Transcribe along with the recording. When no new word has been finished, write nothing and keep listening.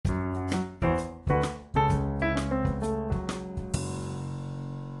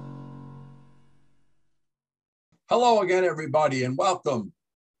Hello again, everybody, and welcome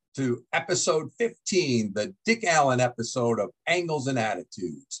to episode 15, the Dick Allen episode of Angles and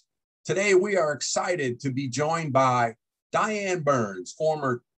Attitudes. Today, we are excited to be joined by Diane Burns,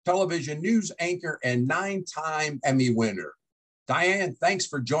 former television news anchor and 9-time Emmy winner. Diane, thanks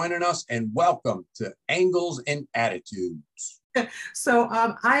for joining us and welcome to Angles and Attitudes. I'm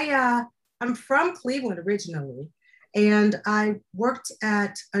from Cleveland originally, and I worked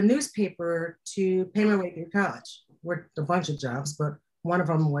at a newspaper to pay my way through college. Worked a bunch of jobs, but one of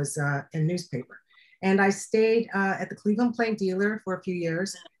them was in newspaper. And I stayed at the Cleveland Plain Dealer for a few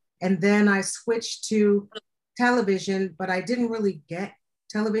years. And then I switched to television, but I didn't really get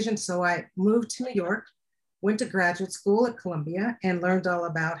television. So I moved to New York, went to graduate school at Columbia, and learned all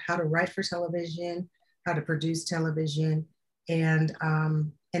about how to write for television, how to produce television. And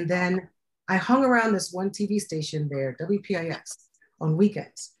then I hung around this one TV station there, WPIX, on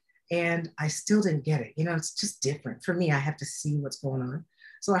weekends. And I still didn't get it. You know, it's just different. For me, I have to see what's going on.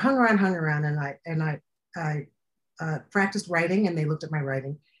 So I hung around, and I practiced writing, and they looked at my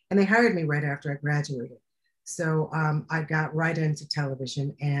writing, and they hired me right after I graduated. So I got right into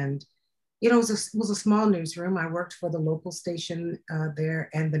television, and you know, it was a small newsroom. I worked for the local station there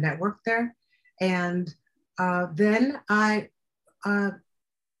and the network there. And then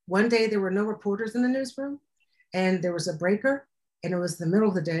one day there were no reporters in the newsroom, and there was a breaker, and it was the middle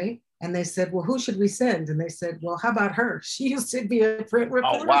of the day. And they said, well, who should we send? And they said, well, how about her? She used to be a print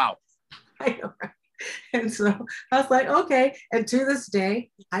reporter. Oh, wow. I know, right? And so I was like, okay. And to this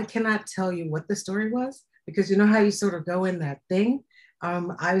day, I cannot tell you what the story was, because you know how you sort of go in that thing?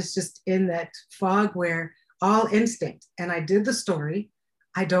 I was just in that fog where all instinct, and I did the story.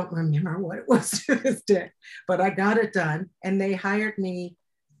 I don't remember what it was to this day, but I got it done, and they hired me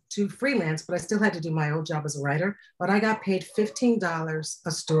to freelance, but I still had to do my old job as a writer, but I got paid $15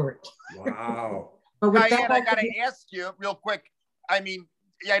 a story. Wow. But with Diane, I got to ask you real quick. I mean,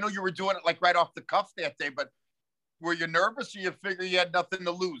 yeah, I know you were doing it like right off the cuff that day, but were you nervous, or you figure you had nothing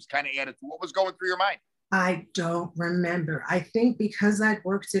to lose kind of attitude? What was going through your mind? I don't remember. I think because I'd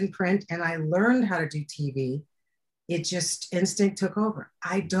worked in print and I learned how to do TV, it just instinct took over.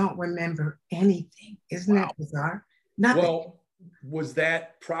 I don't remember anything. Isn't that bizarre? Nothing. Well, was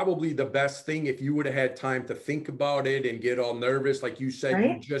that probably the best thing if you would have had time to think about it and get all nervous? Like you said,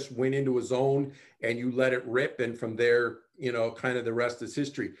 right? You just went into a zone and you let it rip. And from there, you know, kind of the rest is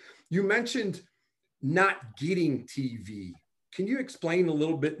history. You mentioned not getting TV. Can you explain a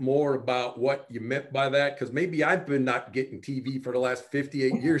little bit more about what you meant by that? Because maybe I've been not getting TV for the last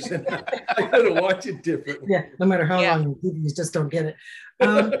 58 years and I gotta watch it differently. Yeah, no matter how long you just don't get it.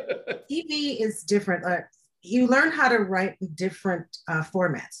 TV is different. You learn how to write different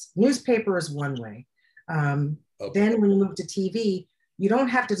formats. Newspaper is one way. Okay. Then when you move to TV, you don't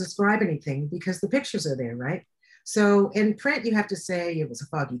have to describe anything because the pictures are there, right? So in print, you have to say it was a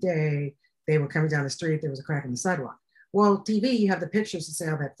foggy day, they were coming down the street, there was a crack in the sidewalk. Well, TV, you have the pictures to say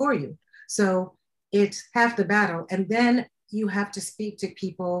all that for you. So it's half the battle. And then you have to speak to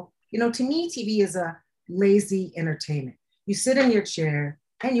people. You know, to me, TV is a lazy entertainment. You sit in your chair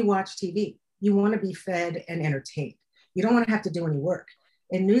and you watch TV. You want to be fed and entertained. You don't want to have to do any work.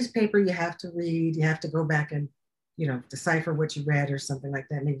 In newspaper, you have to read, you have to go back and, you know, decipher what you read or something like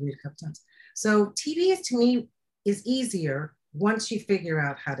that, maybe read a couple times. So TV is, to me, is easier once you figure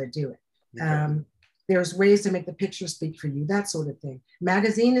out how to do it. Okay. There's ways to make the picture speak for you, that sort of thing.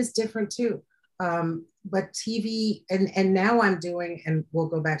 Magazine is different too. But TV, and now I'm doing, and we'll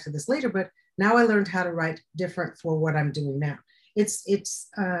go back to this later, but now I learned how to write different for what I'm doing now.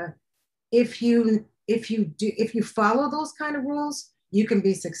 If you follow those kind of rules, you can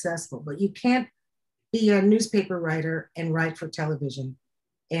be successful, but you can't be a newspaper writer and write for television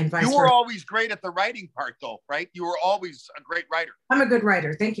and vice versa. You were always great at the writing part though, right? You were always a great writer. I'm a good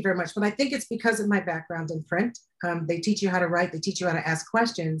writer. Thank you very much. But I think it's because of my background in print. They teach you how to write. They teach you how to ask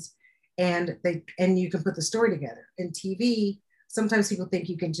questions, and you can put the story together. In TV, sometimes people think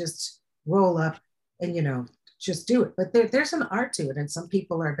you can just roll up and, you know, just do it. But there's an art to it, and some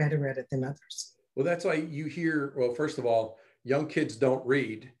people are better at it than others. Well, that's why you hear, well, first of all, young kids don't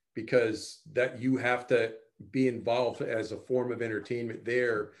read because that you have to be involved as a form of entertainment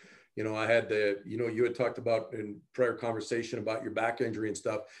there. You know, I had you had talked about in prior conversation about your back injury and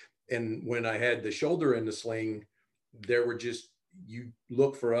stuff. And when I had the shoulder in the sling, you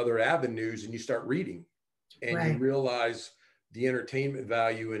look for other avenues and you start reading and right. You realize the entertainment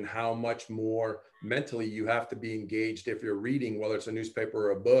value and how much more mentally you have to be engaged if you're reading, whether it's a newspaper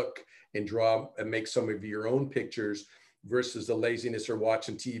or a book, and draw and make some of your own pictures versus the laziness or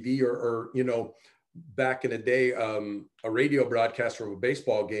watching TV or you know, back in the day, a radio broadcaster of a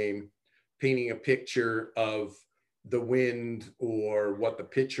baseball game painting a picture of the wind or what the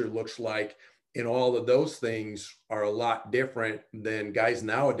picture looks like. And all of those things are a lot different than guys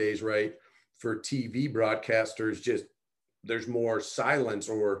nowadays, right? For TV broadcasters, just there's more silence,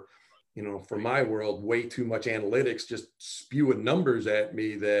 or, you know, for my world, way too much analytics, just spewing numbers at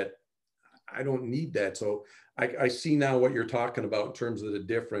me that I don't need that. So I see now what you're talking about in terms of the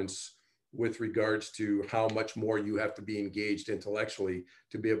difference with regards to how much more you have to be engaged intellectually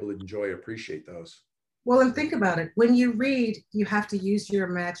to be able to enjoy, appreciate those. Well, and think about it. When you read, you have to use your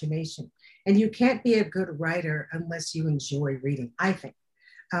imagination, and you can't be a good writer unless you enjoy reading, I think.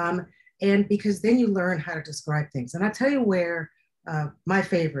 And because then you learn how to describe things. And I'll tell you where my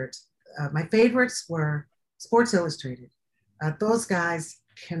favorites were Sports Illustrated. Those guys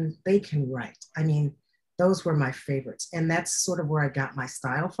can write. I mean, those were my favorites. And that's sort of where I got my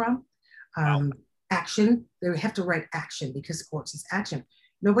style from. Action, they have to write action because sports is action.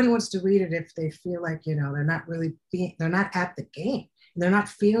 Nobody wants to read it if they feel like, you know, they're not at the game. They're not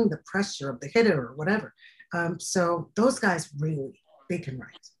feeling the pressure of the hitter or whatever. So those guys really, they can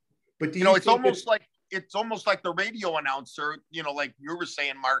write. But you know, it's almost like the radio announcer, you know, like you were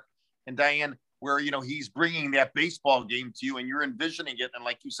saying, Mark and Diane, where, you know, he's bringing that baseball game to you and you're envisioning it. And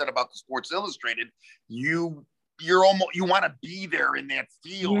like you said about the Sports Illustrated, you want to be there in that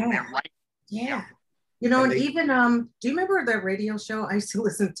field. Yeah. And right. Yeah. You know, and even, do you remember that radio show I used to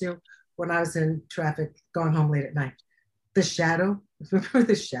listen to when I was in traffic going home late at night? The Shadow. Remember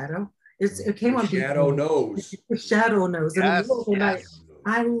The Shadow? It came on. Shadow Knows. The Shadow Knows. Yes, yes.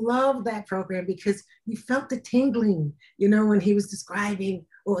 I love that program because you felt the tingling, you know, when he was describing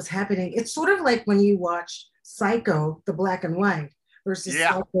what was happening. It's sort of like when you watch Psycho, the black and white, versus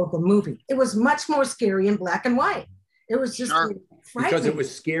Psycho, the movie. It was much more scary in black and white. It was just because it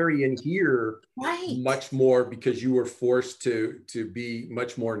was scary in here, much more because you were forced to be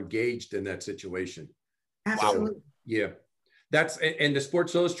much more engaged in that situation. Absolutely. So, yeah. That's, and the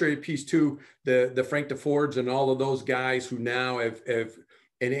Sports Illustrated piece too, the Frank DeFords and all of those guys who now have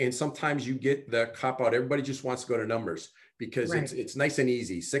and sometimes you get the cop out. Everybody just wants to go to numbers because it's nice and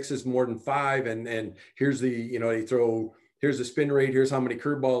easy. 6 is more than 5, and here's the, you know, here's the spin rate, here's how many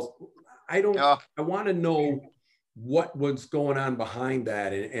curveballs. I want to know what was going on behind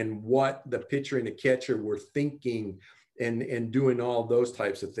that and what the pitcher and the catcher were thinking and doing all those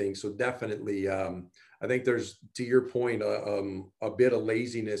types of things. So definitely, I think there's, to your point, a bit of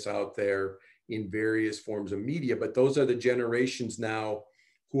laziness out there in various forms of media, but those are the generations now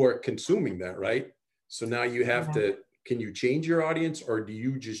who are consuming that, right? So now you have to, can you change your audience, or do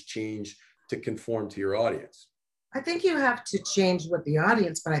you just change to conform to your audience? I think you have to change with the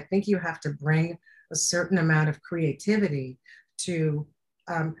audience, but I think you have to bring a certain amount of creativity to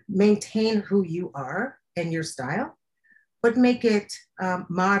maintain who you are and your style, but make it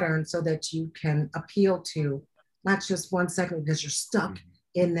modern so that you can appeal to not just one segment because you're stuck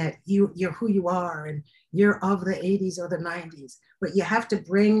in that you're who you are and you're of the 80s or the 90s, but you have to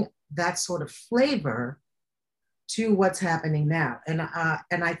bring that sort of flavor to what's happening now. And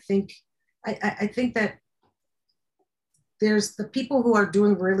I think that there's the people who are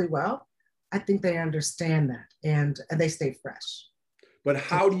doing really well. I think they understand that and they stay fresh. But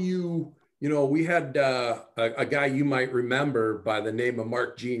how do you know, we had a guy you might remember by the name of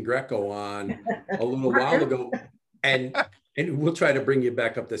Mark Gene Greco on a little while ago, and we'll try to bring you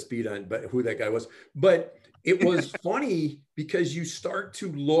back up to speed on who that guy was. But it was funny because you start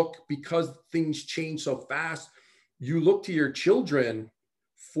to look, because things change so fast, you look to your children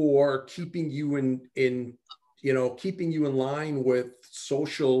for keeping you in keeping you in line with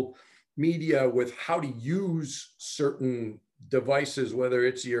social media, with how to use certain devices, whether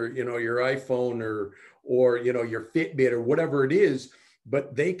it's your iPhone or your Fitbit or whatever it is,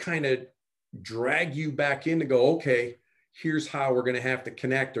 but they kind of drag you back in to go, okay, here's how we're going to have to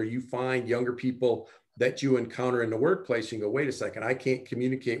connect. Or you find younger people that you encounter in the workplace and go, wait a second, I can't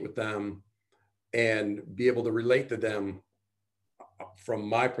communicate with them and be able to relate to them from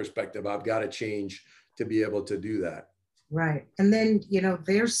my perspective. I've got to change to be able to do that. Right. And then,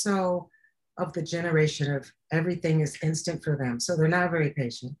 they're so of the generation of everything is instant for them. So they're not very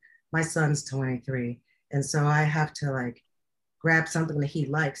patient. My son's 23. And so I have to grab something that he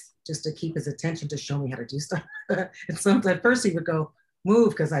likes just to keep his attention to show me how to do stuff. And sometimes at first he would go,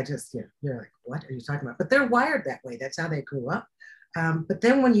 move, because I just, you're like, what are you talking about? But they're wired that way. That's how they grew up. But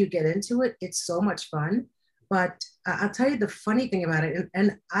then when you get into it, it's so much fun. But I'll tell you the funny thing about it,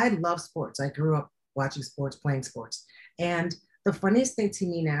 and I love sports. I grew up watching sports, playing sports. And the funniest thing to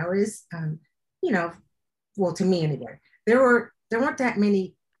me now is, well, to me anyway, there weren't that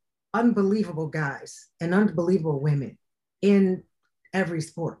many unbelievable guys and unbelievable women in every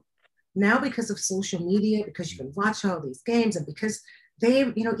sport. now because of social media, because you can watch all these games, and because they,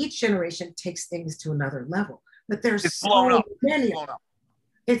 you know, each generation takes things to another level. But there's so many.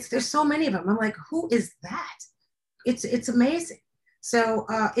 There's so many of them. I'm like, who is that? It's amazing. So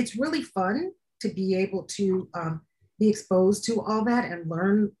it's really fun to be able to be exposed to all that and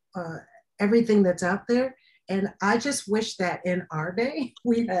learn everything that's out there. And I just wish that in our day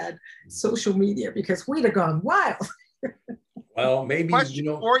we had social media, because we'd have gone wild. Well, maybe, question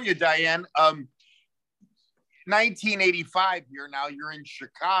for you, Diane. 1985 here now. You're in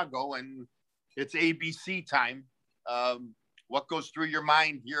Chicago and it's ABC time. What goes through your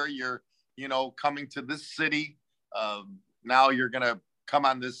mind here? You're, you know, coming to this city. Now you're gonna come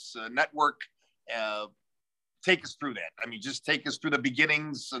on this network. Take us through that. I mean, just take us through the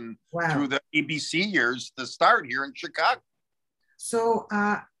beginnings and through the ABC years to start here in Chicago. So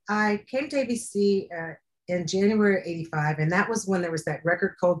I came to ABC in January '85, and that was when there was that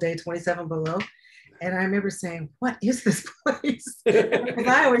record cold day, 27 below. And I remember saying, what is this place? Because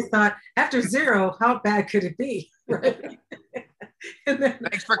I always thought, after 0, how bad could it be? Right? And then,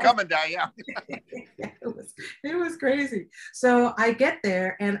 thanks for coming, Diane. it was crazy. So I get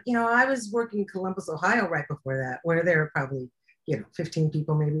there, and you know, I was working in Columbus, Ohio right before that, where there were probably, you know, 15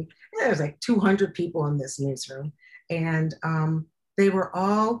 people maybe. And there was like 200 people in this newsroom, and they were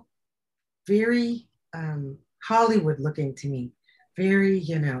all very Hollywood looking to me. Very,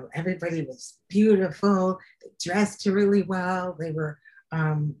 you know, everybody was beautiful. They dressed really well. They were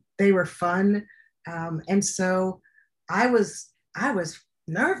fun, and so I was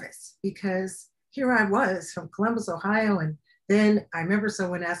nervous, because here I was from Columbus, Ohio. And then I remember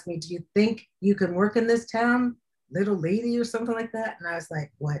someone asked me, do you think you can work in this town, little lady, or something like that? And I was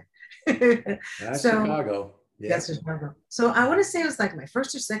like, what? That's Chicago. Yeah. That's Chicago. So I want to say it was like my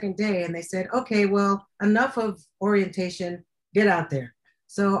first or second day. And they said, okay, well, enough of orientation, get out there.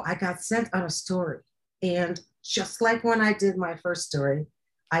 So I got sent on a story. And just like when I did my first story,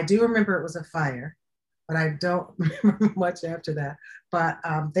 I do remember it was a fire, but I don't remember much after that. But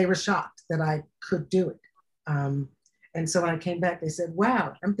they were shocked that I could do it. And so when I came back, they said,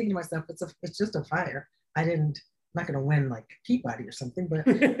 wow. I'm thinking to myself, it's just a fire. I'm not going to win like Peabody or something, but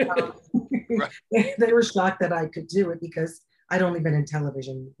they were shocked that I could do it, because I'd only been in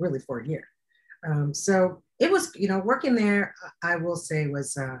television really for a year. So it was, you know, working there, I will say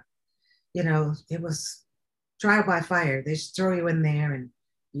was, you know, it was trial by fire. They just throw you in there and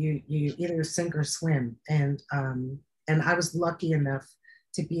you either sink or swim. And I was lucky enough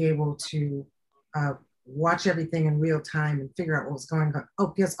to be able to watch everything in real time and figure out what was going on.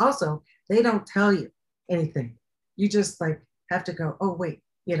 Oh, because also they don't tell you anything. You just like have to go, oh, wait,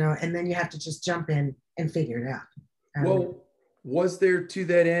 you know, and then you have to just jump in and figure it out. Well, was there, to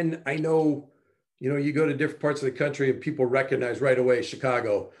that end, I know, you know, you go to different parts of the country and people recognize right away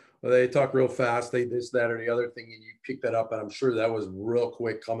Chicago. Well, they talk real fast, they this, that, or the other thing, and you pick that up. And I'm sure that was real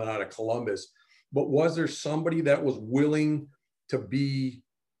quick coming out of Columbus. But was there somebody that was willing to be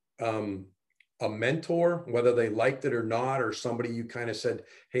a mentor, whether they liked it or not, or somebody you kind of said,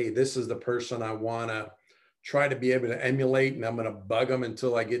 hey, this is the person I want to try to be able to emulate, and I'm going to bug them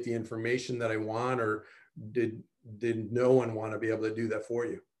until I get the information that I want? Or did no one want to be able to do that for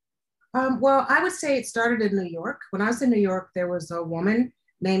you? Well, I would say it started in New York. When I was in New York, there was a woman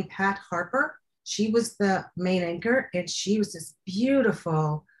named Pat Harper. She was the main anchor, and she was this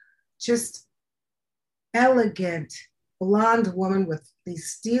beautiful, just elegant, blonde woman with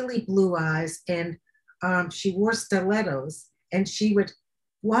these steely blue eyes. And she wore stilettos, and she would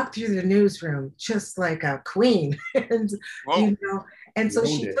walk through the newsroom just like a queen. And, you know, and so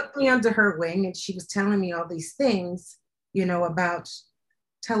she took me under her wing, and she was telling me all these things, you know, about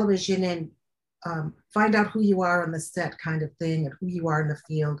television, and find out who you are on the set kind of thing, and who you are in the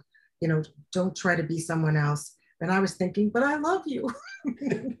field. You know, don't try to be someone else. And I was thinking, but I love you.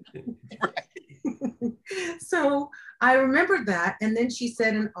 So I remembered that. And then she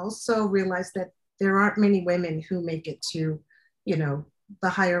said, and also realized that there aren't many women who make it to, you know, the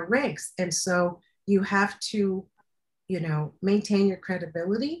higher ranks. And so you have to, you know, maintain your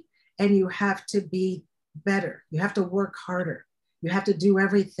credibility, and you have to be better. You have to work harder. You have to do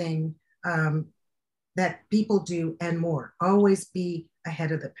everything that people do and more. Always be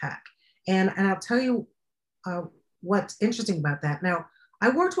ahead of the pack. And I'll tell you what's interesting about that. Now, I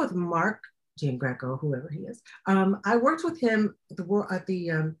worked with Mark Giangreco, whoever he is. I worked with him at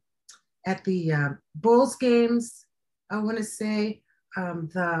the Bulls games, I want to say,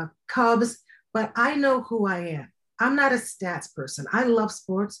 the Cubs, but I know who I am. I'm not a stats person. I love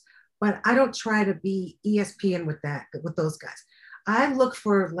sports, but I don't try to be ESPN with those guys. I look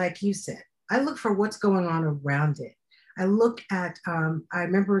for, like you said, I look for what's going on around it. I look at, I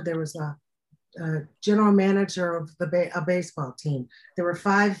remember there was a general manager of a baseball team. There were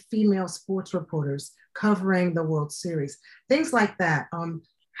 5 female sports reporters covering the World Series, things like that.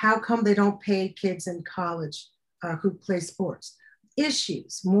 How come they don't pay kids in college who play sports?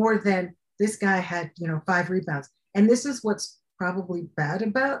 Issues more than this guy had, 5 rebounds. And this is what's probably bad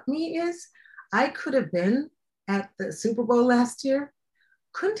about me is I could have been at the Super Bowl last year,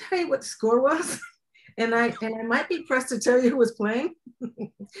 couldn't tell you what the score was. And I might be pressed to tell you who was playing,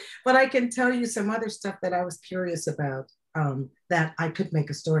 but I can tell you some other stuff that I was curious about that I could make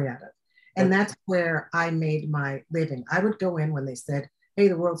a story out of. And that's where I made my living. I would go in when they said, hey,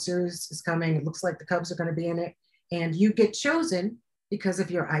 the World Series is coming. It looks like the Cubs are going to be in it. And you get chosen because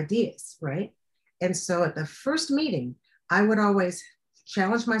of your ideas, right? And so at the first meeting, I would always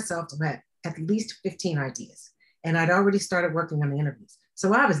challenge myself to have at least 15 ideas. And I'd already started working on the interviews.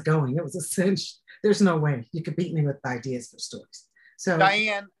 So I was going, it was a cinch. There's no way you could beat me with ideas for stories. So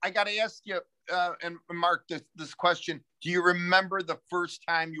Diane, I got to ask you, and Mark, this question. Do you remember the first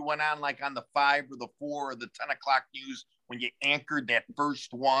time you went on, like on the 5 or the 4 or the 10 o'clock news when you anchored that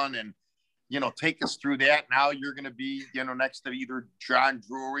first one? And, take us through that. Now you're going to be, next to either John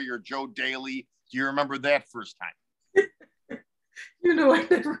Drury or Joe Daly. Do you remember that first time? I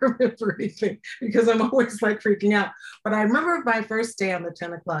never remember anything because I'm always like freaking out. But I remember my first day on the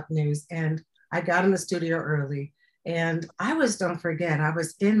 10 o'clock news, and I got in the studio early, and don't forget, I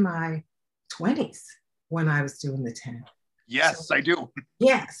was in my 20s when I was doing the 10. Yes, so, I do.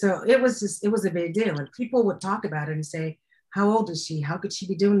 Yeah, so it was a big deal. And people would talk about it and say, how old is she? How could she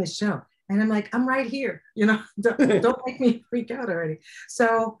be doing this show? And I'm like, I'm right here. Don't make me freak out already.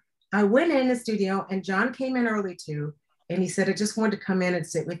 So I went in the studio, and John came in early too. And he said, I just wanted to come in and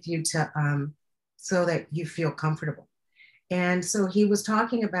sit with you so that you feel comfortable. And so he was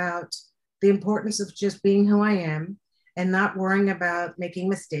talking about the importance of just being who I am and not worrying about making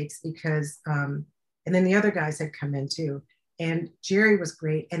mistakes because, and then the other guys had come in too. And Jerry was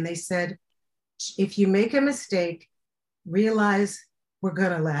great. And they said, if you make a mistake, realize we're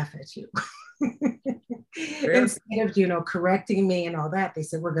going to laugh at you. Instead of, correcting me and all that, they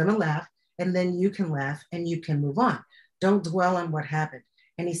said, we're going to laugh, and then you can laugh and you can move on. Don't dwell on what happened.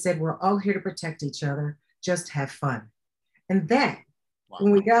 And he said, we're all here to protect each other. Just have fun. And then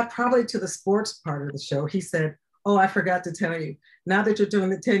when we got probably to the sports part of the show, he said, oh, I forgot to tell you, now that you're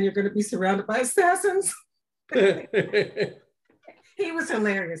doing the 10, you're going to be surrounded by assassins. He was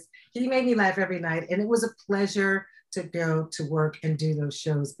hilarious. He made me laugh every night. And it was a pleasure to go to work and do those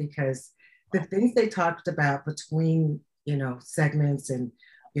shows because the things they talked about between, segments and,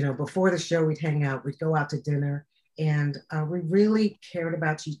 before the show, we'd hang out, we'd go out to dinner. And we really cared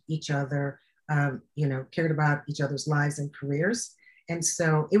about each other, cared about each other's lives and careers. And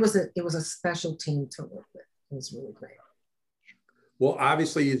so it was a special team to work with. It was really great. Well,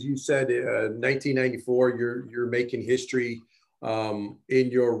 obviously, as you said, 1994, you're making history in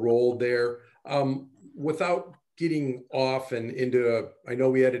your role there. Without getting off and into, I know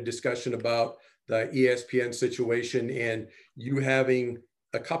we had a discussion about the ESPN situation and you having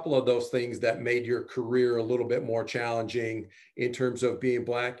a couple of those things that made your career a little bit more challenging in terms of being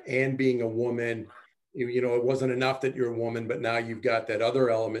Black and being a woman. It wasn't enough that you're a woman, but now you've got that other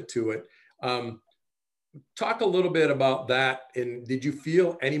element to it. Talk a little bit about that. And did you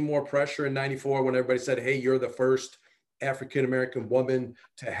feel any more pressure in 94 when everybody said, hey, you're the first African-American woman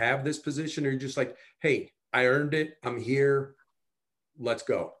to have this position? Or you're just like, hey, I earned it. I'm here. Let's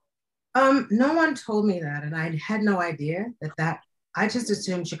go. No one told me that. And I had no idea that I just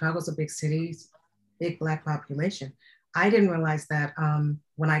assumed Chicago's a big city, big Black population. I didn't realize that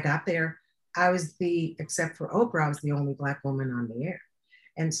when I got there, except for Oprah, I was the only Black woman on the air.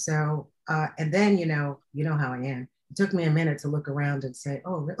 And so, and then, you know how I am. It took me a minute to look around and say,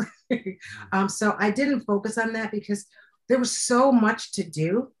 oh, really? So I didn't focus on that because there was so much to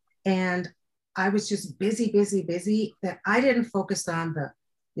do. And I was just busy that I didn't focus on the,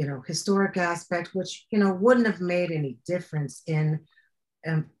 historic aspect, which, wouldn't have made any difference in,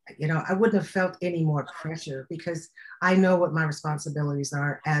 I wouldn't have felt any more pressure because I know what my responsibilities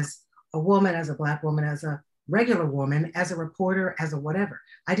are as a woman, as a Black woman, as a regular woman, as a reporter, as a whatever.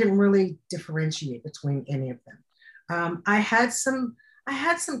 I didn't really differentiate between any of them. I had some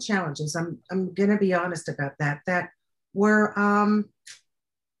challenges. I'm gonna be honest about that were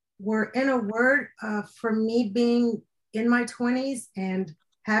in a word for me being in my 20s and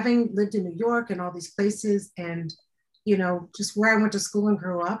having lived in New York and all these places and, just where I went to school and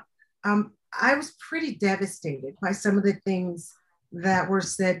grew up, I was pretty devastated by some of the things that were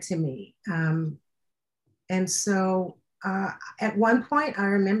said to me. And so at one point I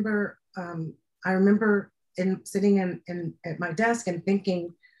remember sitting at my desk and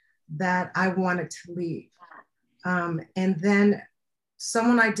thinking that I wanted to leave. And then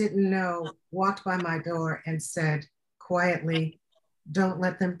someone I didn't know walked by my door and said quietly, "Don't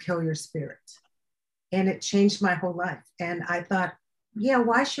let them kill your spirit." And it changed my whole life. And I thought, yeah,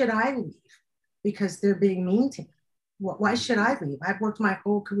 why should I leave? Because they're being mean to me. Why should I leave? I've worked my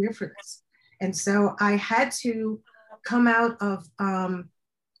whole career for this. And so I had to come out of,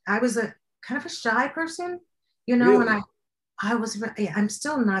 I was a kind of a shy person, you know, really? and I'm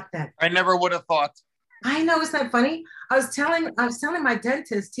still not that. I never would have thought. I know, isn't that funny? I was telling my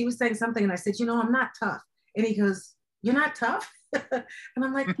dentist, he was saying something, and I said, you know, I'm not tough. And he goes, "You're not tough?" And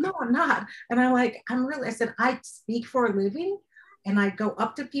I'm like, "No, I'm not." And I said, I speak for a living, and I go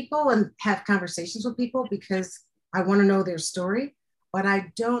up to people and have conversations with people because I want to know their story. But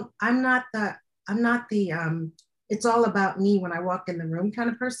I'm not the, it's all about me when I walk in the room kind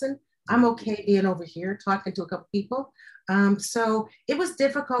of person. I'm okay being over here talking to a couple people. So it was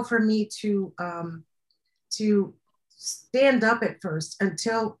difficult for me to stand up at first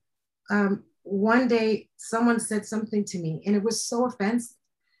until one day someone said something to me, and it was so offensive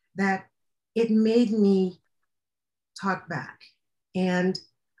that it made me talk back. And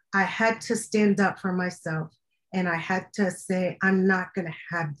I had to stand up for myself, and I had to say, I'm not going to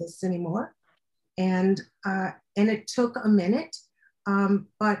have this anymore. And it took a minute,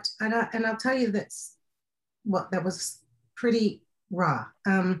 but I'll tell you this, well, that was pretty raw.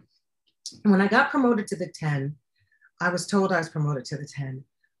 When I got promoted to the 10, I was told I was promoted to the 10,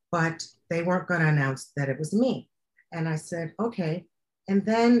 but they weren't going to announce that it was me. And I said, okay. And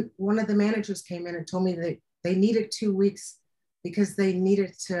then one of the managers came in and told me that they needed 2 weeks because they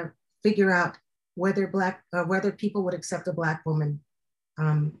needed to figure out whether people would accept a Black woman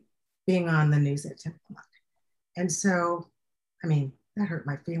being on the news at 10 o'clock. And so, I mean, that hurt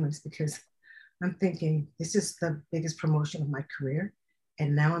my feelings because I'm thinking, this is the biggest promotion of my career.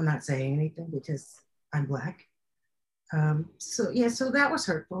 And now I'm not saying anything because I'm Black. So that was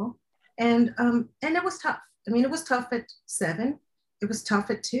hurtful. And it was tough. I mean, it was tough at 7. It was tough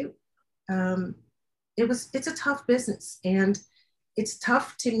at 2. It's a tough business. And it's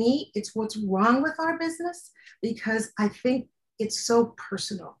tough to me. It's what's wrong with our business because I think it's so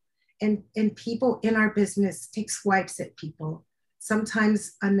personal. And people in our business take swipes at people,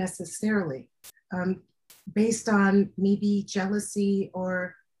 sometimes unnecessarily, based on maybe jealousy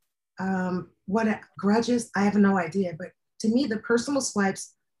or what grudges. I have no idea. But to me, the personal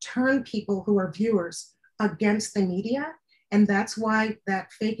swipes turn people who are viewers against the media. And that's why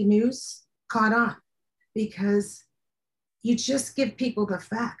that fake news caught on, because you just give people the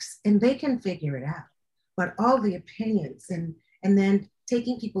facts and they can figure it out. But all the opinions and then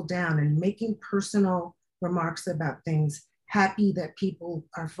taking people down and making personal remarks about things, happy that people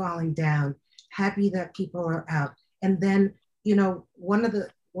are falling down, happy that people are out. And then, you know, one of the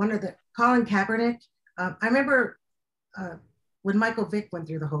Colin Kaepernick, I remember when Michael Vick went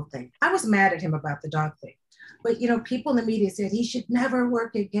through the whole thing, I was mad at him about the dog thing. But, you know, people in the media said he should never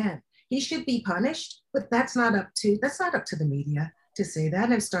work again. He should be punished, but that's not up to the media to say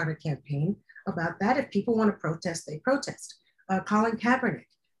that and start a campaign about that. If people want to protest, they protest. Colin Kaepernick,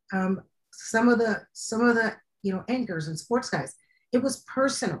 some of the you know, anchors and sports guys, it was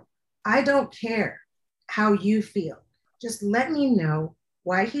personal. I don't care how you feel. Just let me know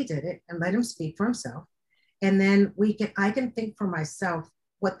why he did it and let him speak for himself. And then I can think for myself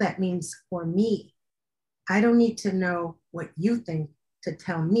what that means for me. I don't need to know what you think to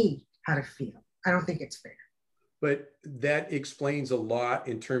tell me how to feel. I don't think it's fair. But that explains a lot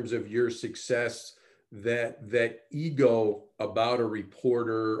in terms of your success, that ego about a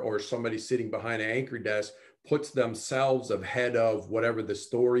reporter or somebody sitting behind an anchor desk puts themselves ahead of whatever the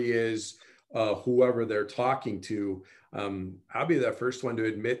story is, whoever they're talking to. I'll be the first one to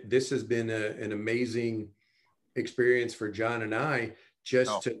admit this has been an amazing experience for John and I,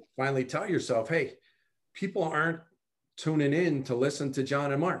 just to finally tell yourself, hey, people aren't tuning in to listen to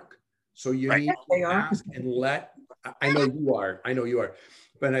John and Mark. So you need to ask and I know you are,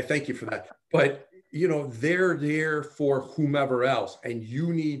 but I thank you for that. But, you know, they're there for whomever else, and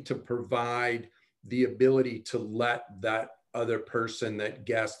you need to provide the ability to let that other person, that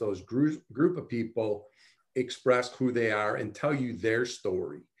guest, those group of people express who they are and tell you their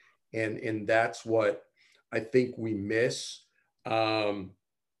story. And that's what I think we miss.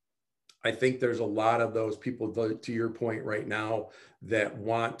 I think there's a lot of those people, to your point right now, that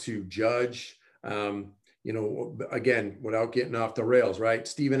want to judge, you know, again, without getting off the rails, right?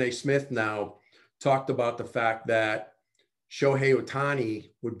 Stephen A. Smith now talked about the fact that Shohei Ohtani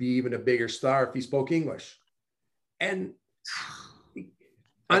would be even a bigger star if he spoke English. And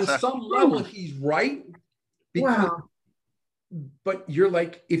on some level, he's right. Because, wow. but you're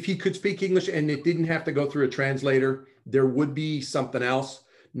like, if he could speak English and it didn't have to go through a translator, there would be something else.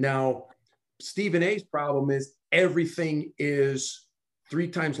 Now, Stephen A's problem is everything is 3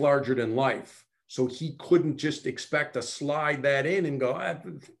 times larger than life. So he couldn't just expect to slide that in and go,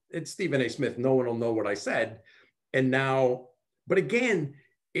 it's Stephen A. Smith. No one will know what I said. And now, but again,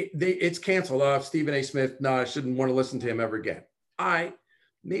 it's canceled off. Stephen A. Smith, no, I shouldn't want to listen to him ever again.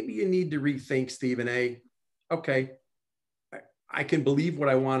 Maybe you need to rethink Stephen A. Okay, I can believe what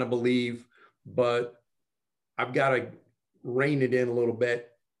I want to believe, but I've got to rein it in a little bit.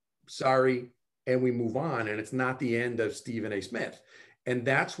 Sorry. And we move on. And it's not the end of Stephen A. Smith. And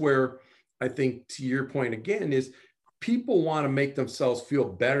that's where I think, to your point again, is people want to make themselves feel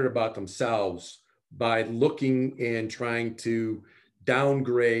better about themselves by looking and trying to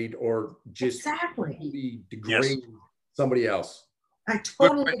downgrade or just exactly degrade somebody else. I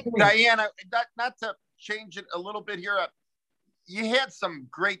totally agree. Diana, not to change it a little bit here. You had some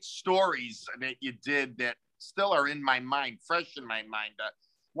great stories that you did that still are in my mind, fresh in my mind.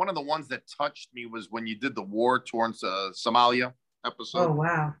 One of the ones that touched me was when you did the war towards Somalia episode. Oh,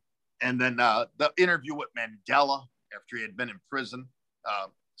 wow. And then the interview with Mandela after he had been in prison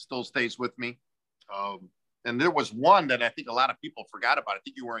still stays with me. And there was one that I think a lot of people forgot about. I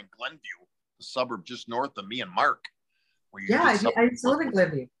think you were in Glenview, the suburb just north of me and Mark. Yeah, I used to live in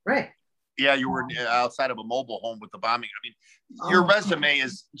Glenview, right. Yeah, you were outside of a mobile home with the bombing. I mean, your resume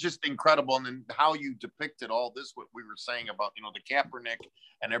is just incredible. And then how you depicted all this, what we were saying about, the Kaepernick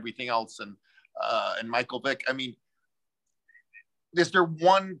and everything else, and Michael Vick. I mean, is there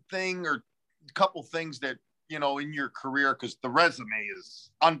one thing or a couple things that, in your career, because the resume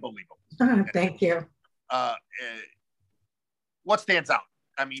is unbelievable. Thank you. What stands out?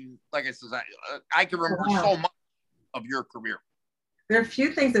 I mean, like I said, I can remember so much of your career. There are a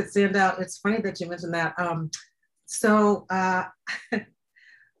few things that stand out. It's funny that you mentioned that.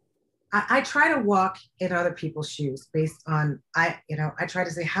 I try to walk in other people's shoes based on, I try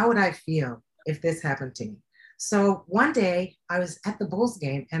to say, how would I feel if this happened to me? So one day I was at the Bulls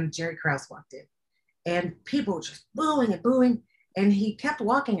game and Jerry Krause walked in and people were just booing and booing. And he kept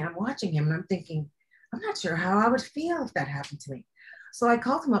walking. I'm watching him and I'm thinking, I'm not sure how I would feel if that happened to me. So I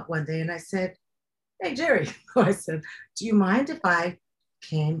called him up one day and I said, hey, Jerry, I said, do you mind if I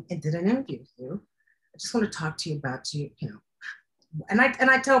came and did an interview with you? I just want to talk to you about you, and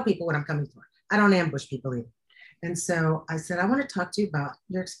I tell people what I'm coming for. I don't ambush people either. And so I said, I want to talk to you about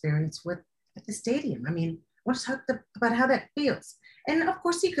your experience at the stadium. I mean, I want to talk about how that feels. And of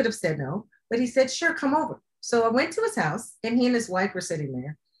course he could have said no, but he said, sure, come over. So I went to his house and he and his wife were sitting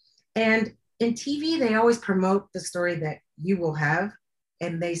there. And in TV, they always promote the story that you will have.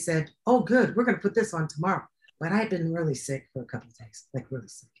 And they said, oh, good, we're going to put this on tomorrow. But I'd been really sick for a couple of days, like really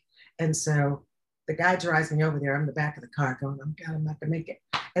sick. And so the guy drives me over there. I'm in the back of the car going, oh, God, I'm not going to make it.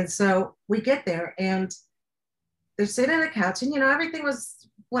 And so we get there and they're sitting on the couch and, everything was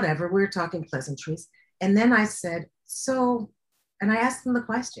whatever. We were talking pleasantries. And then I said, and I asked him the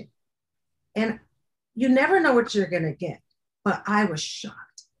question. And you never know what you're going to get. But I was shocked.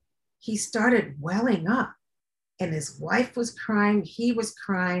 He started welling up and his wife was crying. He was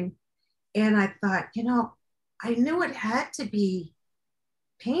crying. And I thought, I knew it had to be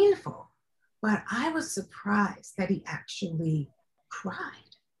painful, but I was surprised that he actually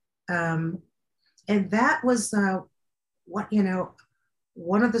cried. And that was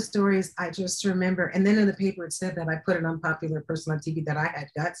one of the stories I just remember. And then in the paper, it said that I put an unpopular person on TV that I had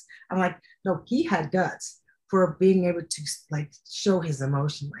guts. I'm like, no, he had guts for being able to show his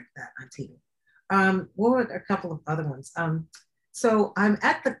emotion like that on TV. What were a couple of other ones? So I'm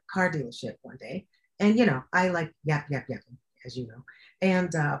at the car dealership one day and, I like yap, as you know,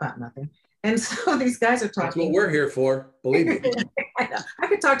 and about nothing. And so these guys are talking. That's what we're here for, believe me. I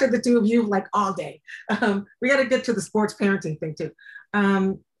could talk to the two of you all day. We got to get to the sports parenting thing too.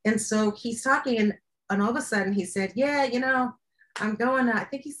 And so he's talking and all of a sudden he said, yeah, I'm going, I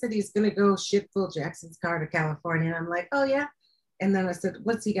think he said he's going to go ship Phil Jackson's car to California. And I'm like, oh yeah. And then I said,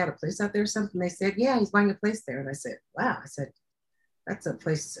 what's he got a place out there or something? They said, yeah, he's buying a place there. And I said, wow. I said, that's a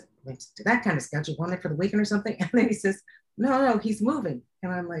place to that kind of schedule, one night for the weekend or something. And then he says, no, he's moving.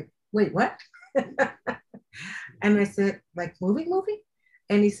 And I'm like, wait, what? And I said, like moving?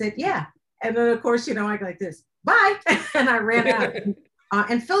 And he said, yeah. And then of course, I go like this, bye. And I ran out.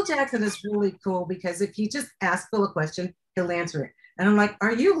 And Phil Jackson is really cool because if you just ask Phil a question, he'll answer it. And I'm like,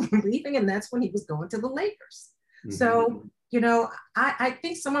 are you leaving? And that's when he was going to the Lakers. Mm-hmm. So, I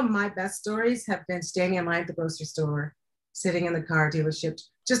think some of my best stories have been standing in line at the grocery store, sitting in the car dealership,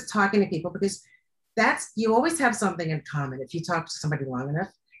 just talking to people because you always have something in common if you talk to somebody long enough.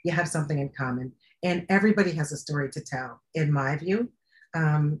 you have something in common. And everybody has a story to tell, in my view.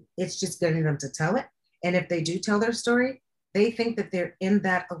 It's just getting them to tell it. And if they do tell their story, they think that they're in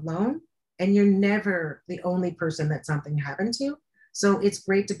that alone, and you're never the only person that something happened to. So it's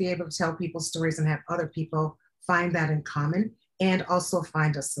great to be able to tell people's stories and have other people find that in common and also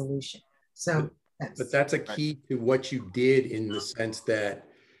find a solution. So that's a key to what you did, in the sense that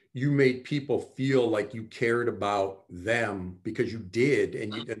you made people feel like you cared about them, because you did.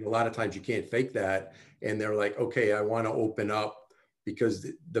 And a lot of times you can't fake that. And they're like, okay, I want to open up, because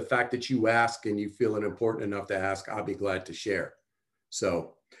the fact that you ask and you feel it important enough to ask, I'll be glad to share.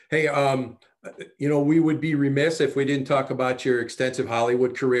 So, hey, you know, we would be remiss if we didn't talk about your extensive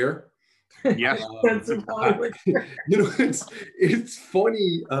Hollywood career. Yes. You know, it's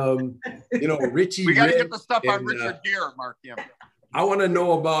funny. You know, Richie. We got to get the stuff on Richard Gere, Mark. Yeah. I want to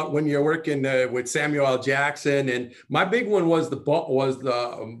know about when you're working with Samuel L. Jackson, and my big one was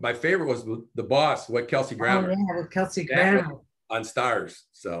my favorite was The Boss with Kelsey Grammer. Oh yeah, with Kelsey Grammer on Stars.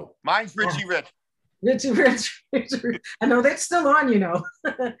 So mine's Richie Rich. Richie Rich. I know that's still on, you know.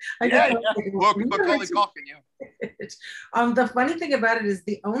 Yeah. Look, Macaulay Culkin, yeah. The funny thing about it is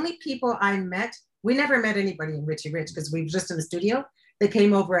the only people I met, we never met anybody in Richie Rich because we were just in the studio. They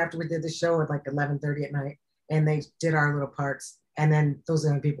came over after we did the show at like 11:30 at night, and they did our little parts. And then those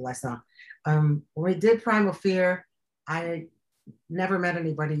are the people I saw. When we did Primal Fear, I never met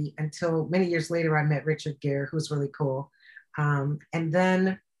anybody until many years later. I met Richard Gere, who's really cool. And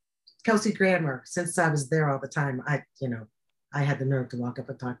then Kelsey Grammer, since I was there all the time, I had the nerve to walk up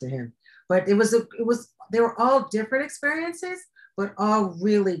and talk to him. But they were all different experiences, but all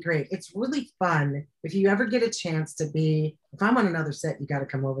really great. It's really fun. If you ever get a chance to if I'm on another set, you got to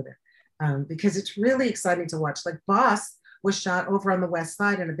come over there because it's really exciting to watch. Like Boss was shot over on the West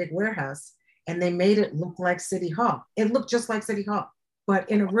Side in a big warehouse, and they made it look like City Hall. It looked just like City Hall, but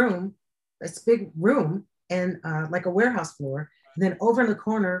in a room, this big room, and like a warehouse floor. And then over in the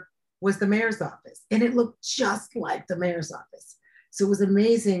corner was the mayor's office, and it looked just like the mayor's office. So it was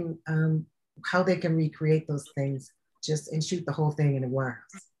amazing how they can recreate those things and shoot the whole thing in a warehouse.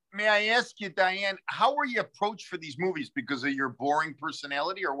 May I ask you, Diane, how were you approached for these movies? Because of your boring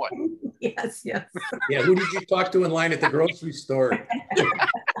personality or what? Yes. Yeah, who did you talk to in line at the grocery store?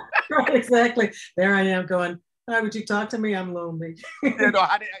 Right, exactly. There I am going, why would you talk to me? I'm lonely.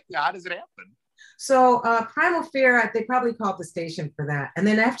 How does it happen? So Primal Fear, they probably called the station for that. And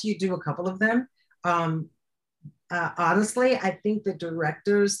then after you do a couple of them, honestly, I think the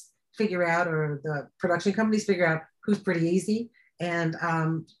directors figure out, or the production companies figure out who's pretty easy. And,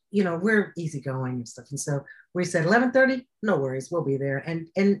 we're easygoing and stuff. And so we said 11:30, no worries, we'll be there. And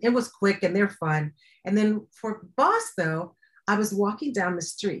it was quick and they're fun. And then for Boss, though, I was walking down the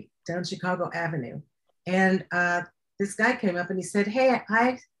street, down Chicago Avenue. And this guy came up and he said, hey,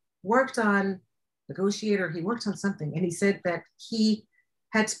 I worked on Negotiator. He worked on something. And he said that he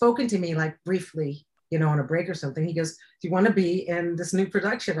had spoken to me like briefly, on a break or something. He goes, do you want to be in this new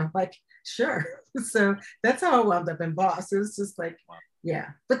production? I'm like, sure. So that's how I wound up in Boss. It was just like, yeah.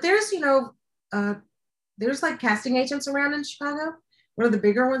 But there's, there's like casting agents around in Chicago. One of the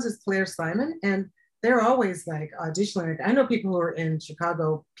bigger ones is Claire Simon, and they're always like auditioning. I know people who are in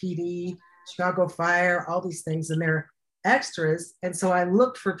Chicago PD, Chicago Fire, all these things, and they're extras. And so I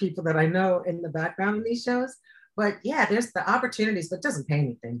look for people that I know in the background in these shows. But yeah, there's the opportunities, but it doesn't pay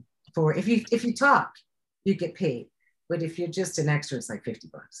anything for. If you talk, you get paid. But if you're just an extra, it's like $50.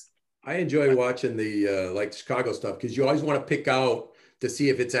 I enjoy watching the like Chicago stuff, because you always want to pick out to see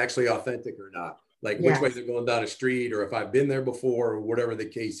if it's actually authentic or not. Like which way they're going down a street, or if I've been there before, or whatever the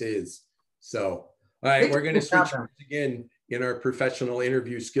case is. So, all right, we're going to switch again in our professional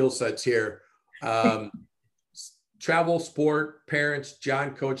interview skill sets here. Travel, sport, parents.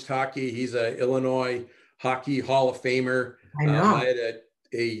 John coached hockey. He's a Illinois Hockey Hall of Famer. I know. I had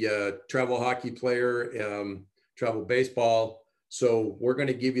a travel hockey player, travel baseball. So we're going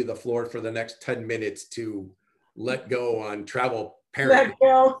to give you the floor for the next 10 minutes to let go on travel parenting.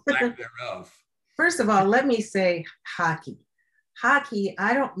 Lack thereof. First of all, let me say hockey. Hockey,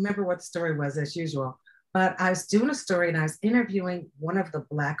 I don't remember what the story was as usual, but I was doing a story and I was interviewing one of the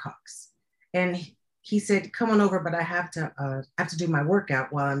Blackhawks. And he said, come on over, but I have to do my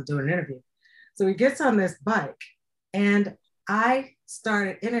workout while I'm doing an interview. So he gets on this bike and I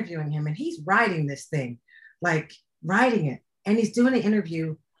started interviewing him, and he's riding this thing, like riding it. And he's doing an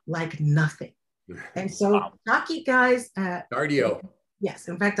interview like nothing. And so hockey guys. Cardio. Yes.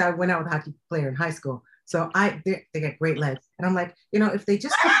 In fact, I went out with a hockey player in high school. So they got great legs. And I'm like, if they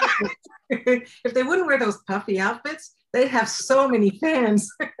just, if they wouldn't wear those puffy outfits, they'd have so many fans.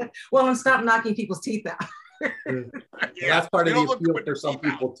 Well, and stop knocking people's teeth out. That's part of the appeal for some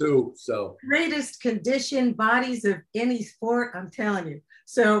people too. So greatest conditioned bodies of any sport, I'm telling you.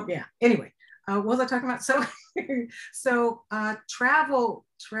 So yeah. Anyway, what was I talking about? So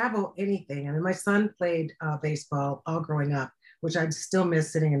travel anything. I mean, my son played baseball all growing up, which I still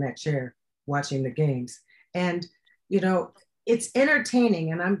miss sitting in that chair watching the games. And it's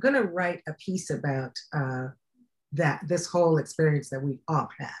entertaining. And I'm going to write a piece about this whole experience that we all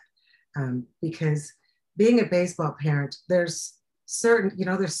had, because being a baseball parent, there's certain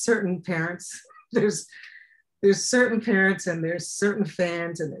parents, there's certain parents and there's certain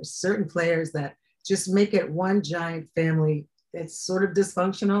fans and there's certain players that just make it one giant family. It's sort of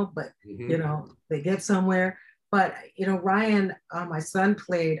dysfunctional, but they get somewhere. But Ryan, my son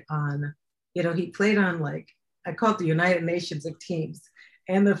played on, he played on, like, I call it the United Nations of teams.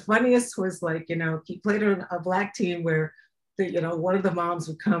 And the funniest was, like, he played on a Black team where one of the moms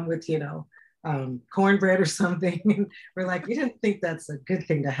would come with, cornbread or something. And we're like, you didn't think that's a good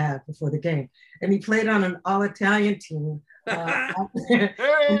thing to have before the game. And he played on an all-Italian team. And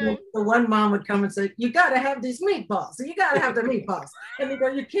the one mom would come and say, you got to have these meatballs. So you got to have the meatballs. And they go,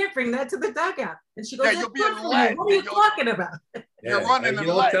 you can't bring that to the dugout. And she goes, you'll be what are you talking about? You're running in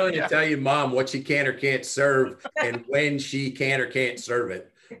the tell your mom what she can or can't serve and when she can or can't serve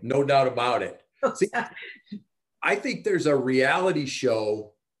it. No doubt about it. See, I think there's a reality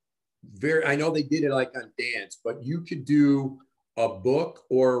show. I know they did it like on Dance, but you could do a book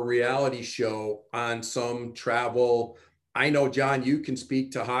or a reality show on some travel. I know, John, you can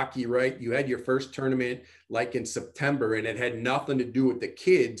speak to hockey, right? You had your first tournament like in September, and it had nothing to do with the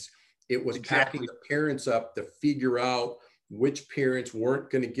kids. It was packing the parents up to figure out which parents weren't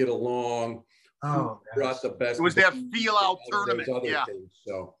going to get along. Brought the best. It was that feel-out tournament. Yeah. Things,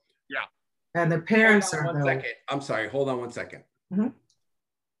 so yeah. And the parents are. One second. I'm sorry. Hold on 1 second. Mm-hmm.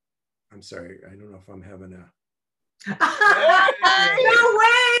 I'm sorry. I don't know if I'm having a. No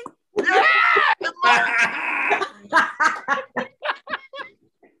way!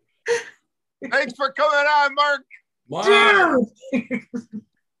 Thanks for coming on, Mark. Dude.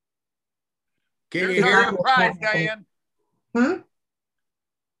 Can you hear surprise, Diane?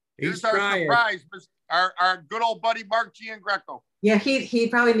 He's our trying. Surprise, our good old buddy Mark Giangreco. Yeah, he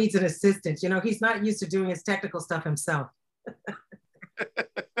probably needs an assistant. He's not used to doing his technical stuff himself.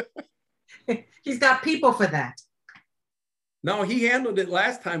 He's got people for that. No, he handled it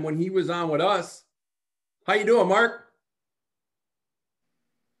last time when he was on with us. How you doing, Mark?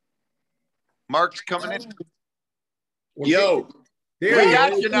 Mark's coming in. Yo. We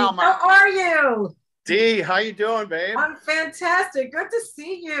got you now, Mark. How are you? D, how you doing, babe? I'm fantastic. Good to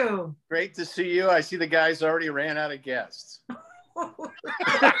see you. Great to see you. I see the guys already ran out of guests.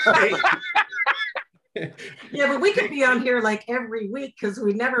 Yeah, but we could be on here like every week because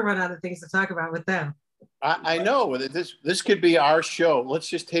we never run out of things to talk about with them. I know. This could be our show. Let's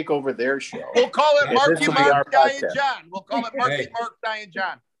just take over their show. We'll call it Marky Mark, Diane John. We'll call it Marky Mark, Diane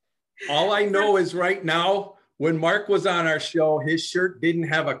John. All I know is right now, when Mark was on our show, his shirt didn't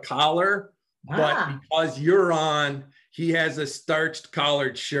have a collar, but because you're on, he has a starched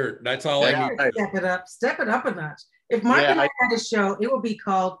collared shirt. That's all I need. Step it up a notch. If Mark and I had a show, it would be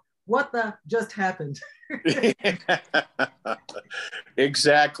called What the Just Happened.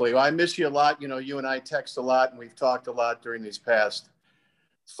 Exactly. Well, I miss you a lot. You and I text a lot, and we've talked a lot during these past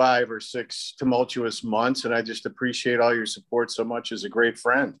 5 or 6 tumultuous months, and I just appreciate all your support so much as a great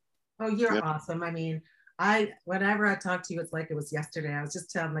friend. Oh, you're awesome. I mean, whenever I talk to you, it's like it was yesterday. I was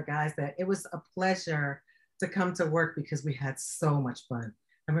just telling the guys that it was a pleasure to come to work because we had so much fun.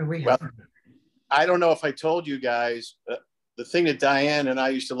 I mean, we had fun. I don't know if I told you guys, the thing that Diane and I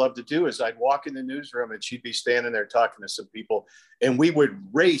used to love to do is I'd walk in the newsroom and she'd be standing there talking to some people, and we would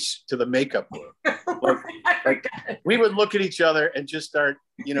race to the makeup room. We would look at each other and just start,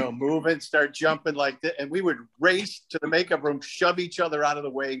 moving, start jumping like that. And we would race to the makeup room, shove each other out of the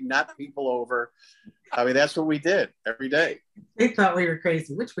way, knock people over. I mean, that's what we did every day. They thought we were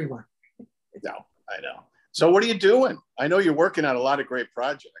crazy, which we weren't. No, I know. So what are you doing? I know you're working on a lot of great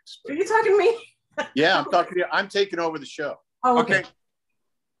projects. Are you talking to me? Yeah, I'm talking to you. I'm taking over the show. Oh, okay.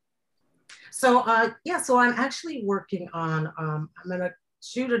 So, so I'm actually working on, I'm going to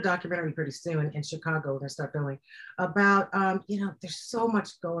shoot a documentary pretty soon in Chicago. We're going to start filming about, there's so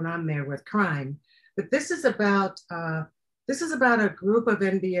much going on there with crime, but this is about a group of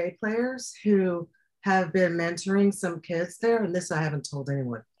NBA players who have been mentoring some kids there. And this I haven't told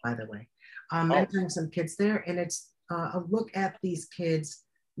anyone, by the way. Mentoring some kids there. And it's a look at these kids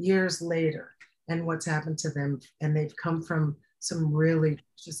years later and what's happened to them. And they've come from some really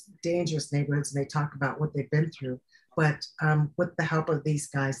just dangerous neighborhoods, and they talk about what they've been through. But with the help of these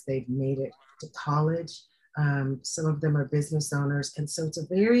guys, they've made it to college. Some of them are business owners. And so it's a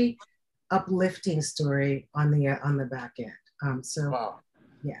very uplifting story on the back end. Wow.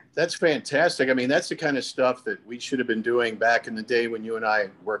 Yeah. That's fantastic. I mean, that's the kind of stuff that we should have been doing back in the day when you and I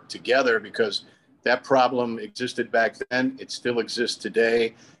worked together, because that problem existed back then. It still exists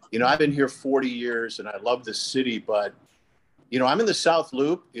today. You know, I've been here 40 years and I love the city, but, you know, I'm in the South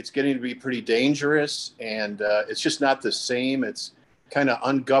Loop. It's getting to be pretty dangerous, and it's just not the same. It's kind of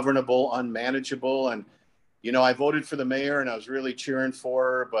ungovernable, unmanageable. And, you know, I voted for the mayor and I was really cheering for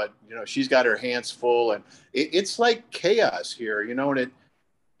her, but, you know, she's got her hands full, and it's like chaos here, you know, and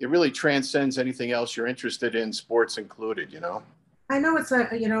it really transcends anything else you're interested in, sports included, you know? I know it's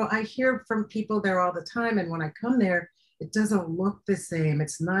you know, I hear from people there all the time. And when I come there, it doesn't look the same.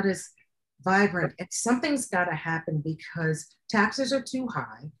 It's not as vibrant. Something's got to happen because taxes are too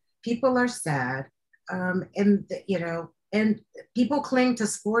high. People are sad. You know, and people cling to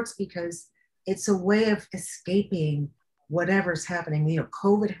sports because it's a way of escaping whatever's happening. You know,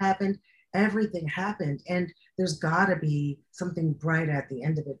 COVID happened, everything happened. And there's got to be something bright at the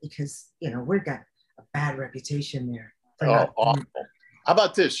end of it because, you know, we've got a bad reputation there. Oh, awful. How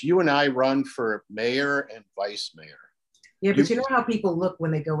about this? You and I run for mayor and vice mayor. Yeah, but you know how people look when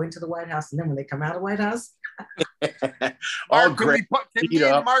they go into the White House and then when they come out of the White House?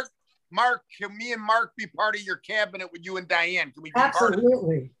 Mark, can me and Mark be part of your cabinet with you and Diane? Can we be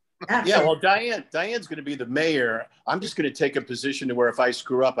Absolutely. Yeah, well, Diane's going to be the mayor. I'm just going to take a position to where if I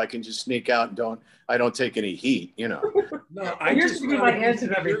screw up, I can just sneak out and I don't take any heat, you know. No, Yours should be my answer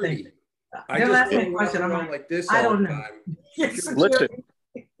to everything. I just don't like this all I don't the know.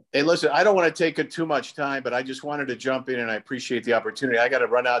 Listen, I don't want to take too much time, but I just wanted to jump in, and I appreciate the opportunity. I got to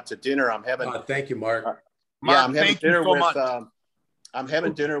run out to dinner. I'm having. Thank you, Mark. I'm having dinner with. I'm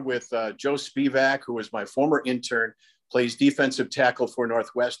having dinner with Joe Spivak, who was my former intern, plays defensive tackle for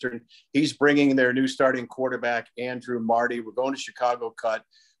Northwestern. He's bringing their new starting quarterback, Andrew Marty. We're going to Chicago Cut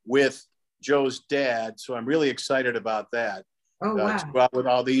with Joe's dad, so I'm really excited about that. Oh, wow. To go out with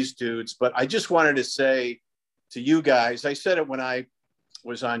all these dudes. But I just wanted to say to you guys, I said it when I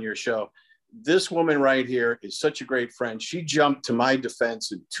was on your show, this woman right here is such a great friend. She jumped to my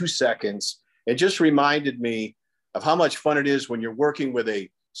defense in 2 seconds and just reminded me of how much fun it is when you're working with a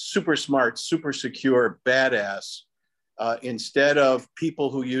super smart, super secure badass, instead of people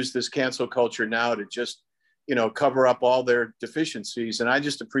who use this cancel culture now to just, you know, cover up all their deficiencies. And I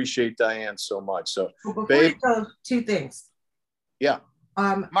just appreciate Diane so much. So, well, babe, two things. Yeah.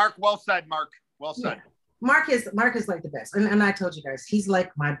 Mark, well said, Mark. Well said. Yeah. Mark is like the best. And I told you guys, he's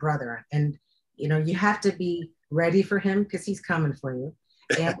like my brother. And, you know, you have to be ready for him because he's coming for you.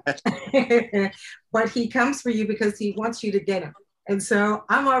 And, but he comes for you because he wants you to get him. And so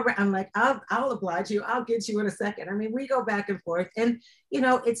I'm like, I'll oblige you. I'll get you in a second. I mean, we go back and forth. And, you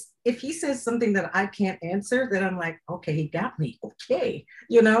know, it's if he says something that I can't answer, then I'm like, okay, he got me. Okay.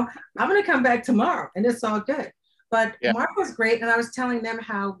 You know, I'm going to come back tomorrow and it's all good. But yeah. Mark was great. And I was telling them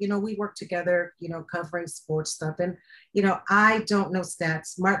how, you know, we work together, you know, covering sports stuff. And, you know, I don't know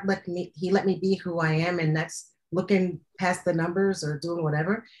stats. Mark let me be who I am. And that's looking past the numbers or doing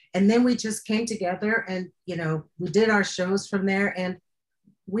whatever. And then we just came together and, you know, we did our shows from there and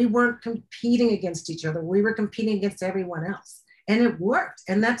we weren't competing against each other. We were competing against everyone else and it worked.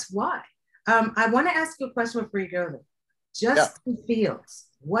 And that's why. I want to ask you a question before you go there. Justin Fields,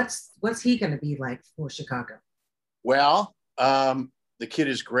 what's he going to be like for Chicago? Well, the kid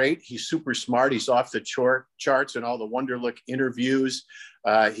is great. He's super smart. He's off the charts in all the Wonderlic interviews.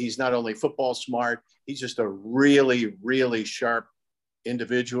 He's not only football smart, he's just a really, really sharp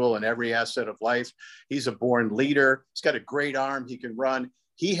individual in every asset of life. He's a born leader. He's got a great arm. He can run.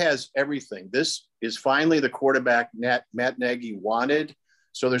 He has everything. This is finally the quarterback Matt Nagy wanted.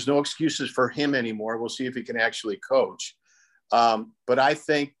 So there's no excuses for him anymore. We'll see if he can actually coach. But I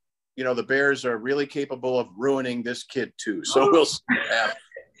think, you know, the Bears are really capable of ruining this kid too. So we'll see.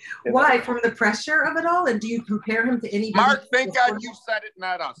 Why? From the pressure of it all? And do you compare him to anybody? Mark, thank God you said it,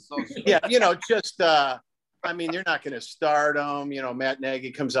 not us. So yeah, you know, just, I mean, you're not going to start him. You know, Matt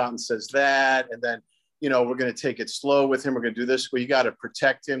Nagy comes out and says that. And then, you know, we're going to take it slow with him. We're going to do this. Well, you got to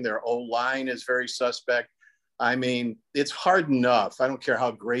protect him. Their O-line is very suspect. I mean, it's hard enough. I don't care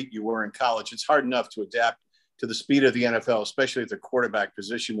how great you were in college. It's hard enough to adapt to the speed of the NFL, especially at the quarterback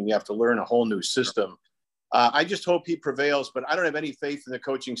position when you have to learn a whole new system. I just hope he prevails, but I don't have any faith in the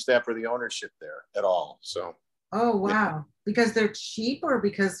coaching staff or the ownership there at all. So. Oh, wow. Yeah. Because they're cheap or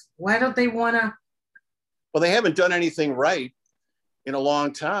because why don't they want to? Well, they haven't done anything right in a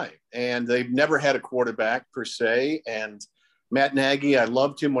long time and they've never had a quarterback per se. And, Matt Nagy, I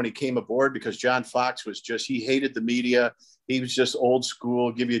loved him when he came aboard because John Fox was he hated the media. He was just old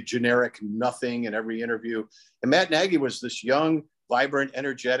school, give you generic nothing in every interview. And Matt Nagy was this young, vibrant,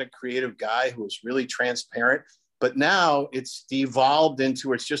 energetic, creative guy who was really transparent. But now it's devolved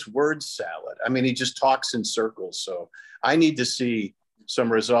into, it's just word salad. I mean, he just talks in circles. So I need to see some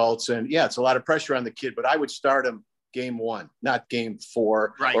results. And yeah, it's a lot of pressure on the kid, but I would start him game 1, not game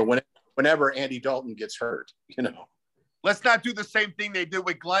 4, right, or whenever Andy Dalton gets hurt, you know. Let's not do the same thing they did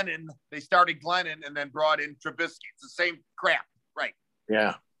with Glennon. They started Glennon and then brought in Trubisky. It's the same crap, right?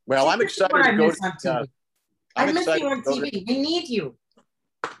 Yeah. Well, I'm excited to go to I miss you on TV. We need you.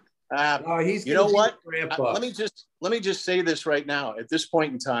 He's you know what? Let me just say this right now. At this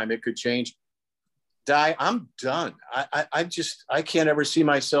point in time, it could change. I'm done. I can't ever see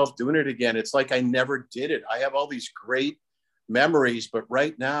myself doing it again. It's like I never did it. I have all these great memories, but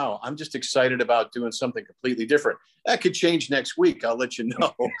right now I'm just excited about doing something completely different. That could change next week. I'll let you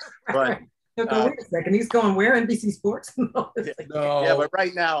know. But wait a second. He's going where? NBC Sports? No. Yeah, but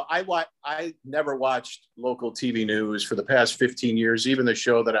right now I never watched local TV news for the past 15 years, even the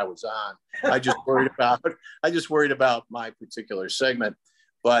show that I was on. I just worried about my particular segment,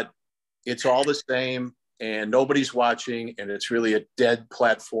 but it's all the same and nobody's watching and it's really a dead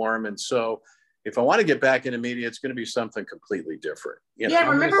platform. And so if I want to get back into media, it's going to be something completely different. You know? Yeah,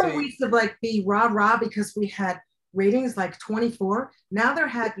 remember we used to like be rah because we had ratings like 24. Now they're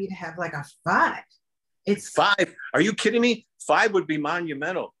happy to have like a 5. It's 5. Are you kidding me? 5 would be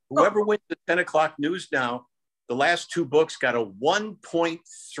monumental. Whoever wins the 10 o'clock news now, the last 2 books got a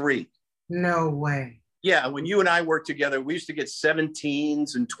 1.3. No way. Yeah, when you and I worked together, we used to get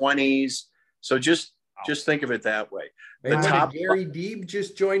 17s and 20s. So just think of it that way. The top Gary Deeb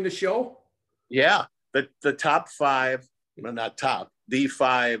just joined the show. Yeah, the top 5, well, not top, the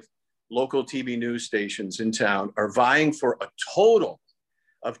 5 local TV news stations in town are vying for a total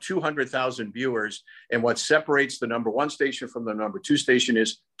of 200,000 viewers. And what separates the number 1 station from the number 2 station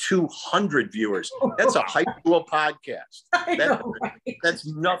is 200 viewers. That's a high school podcast. That's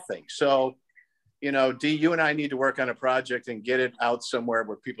nothing. So, you know, Dee, you and I need to work on a project and get it out somewhere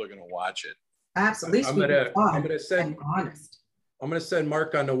where people are going to watch it. Absolutely. I'm going to send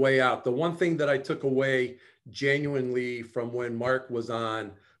Mark on the way out. The one thing that I took away genuinely from when Mark was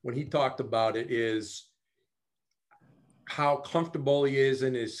on, when he talked about it, is how comfortable he is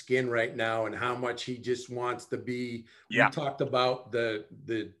in his skin right now and how much he just wants to be. Yeah. We talked about the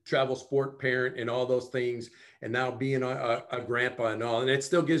travel sport parent and all those things, and now being a grandpa and all. And it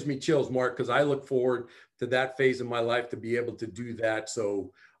still gives me chills, Mark, because I look forward to that phase of my life to be able to do that.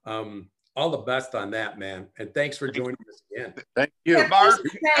 So all the best on that, man. And thanks for joining us again. Thank you. Yeah, Mark,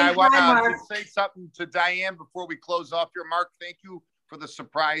 I want to say something to Diane before we close off here. Mark, thank you for the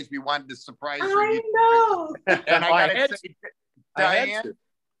surprise. We wanted to surprise you. I know. And I gotta say,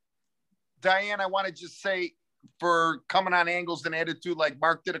 Diane, I want to just say, for coming on Angles and Attitude like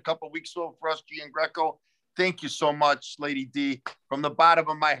Mark did a couple of weeks ago for us, Gian Greco, thank you so much, Lady D. From the bottom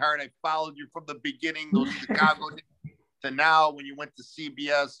of my heart, I followed you from the beginning, those Chicago days, to now when you went to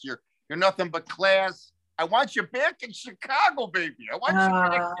CBS. You're nothing but class. I want you back in Chicago, baby. I want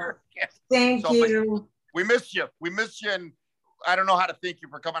you back here. Thank you. We miss you. We miss you. And I don't know how to thank you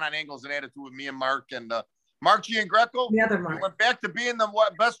for coming on Angles and Attitude with me and Mark. And Mark Gian Greco, the other Mark, went back to being the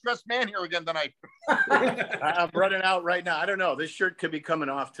best dressed man here again tonight. I'm running out right now. I don't know. This shirt could be coming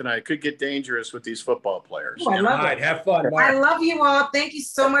off tonight. It could get dangerous with these football players. Oh, I love it. Have fun, Mark. I love you all. Thank you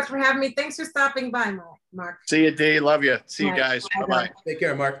so much for having me. Thanks for stopping by, Mark. See you, Dee. Love you. See you guys. Bye-bye. Take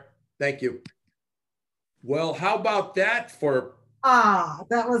care, Mark. Thank you. Well, how about that for...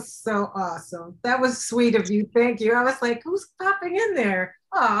 that was so awesome. That was sweet of you. Thank you. I was like, who's popping in there?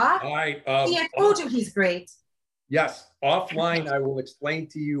 All right. I told you he's great. Yes. Offline, I will explain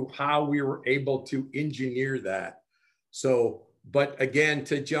to you how we were able to engineer that. So, but again,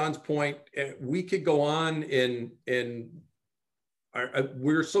 to John's point, we could go on and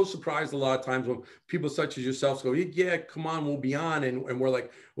we're so surprised a lot of times when people such as yourselves go, yeah, come on, we'll be on. And we're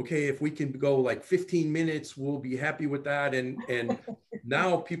like, okay, if we can go like 15 minutes, we'll be happy with that. And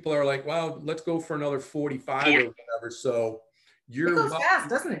now people are like, well, let's go for another 45 or whatever. So it goes fast,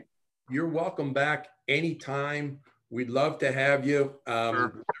 doesn't it? You're welcome back anytime. We'd love to have you.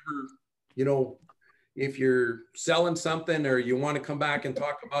 Sure. You know, if you're selling something or you want to come back and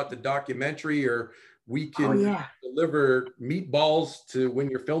talk about the documentary, or we can deliver meatballs to when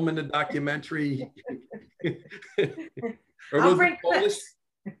you're filming the documentary. I'll bring clips.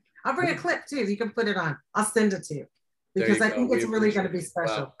 I'll bring a clip too. You can put it on. I'll send it to you because I think it's really going to be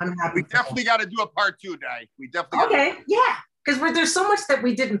special. Wow. I'm happy. We definitely got to do a part 2, Di. We definitely. Okay. Yeah. Because there's so much that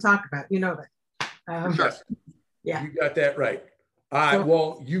we didn't talk about. You know that. Sure. Yeah. You got that right. All right.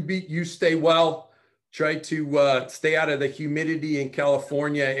 Well, you stay well. Try to stay out of the humidity in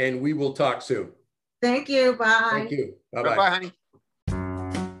California, and we will talk soon. Thank you. Bye. Thank you. Bye-bye. Bye, honey.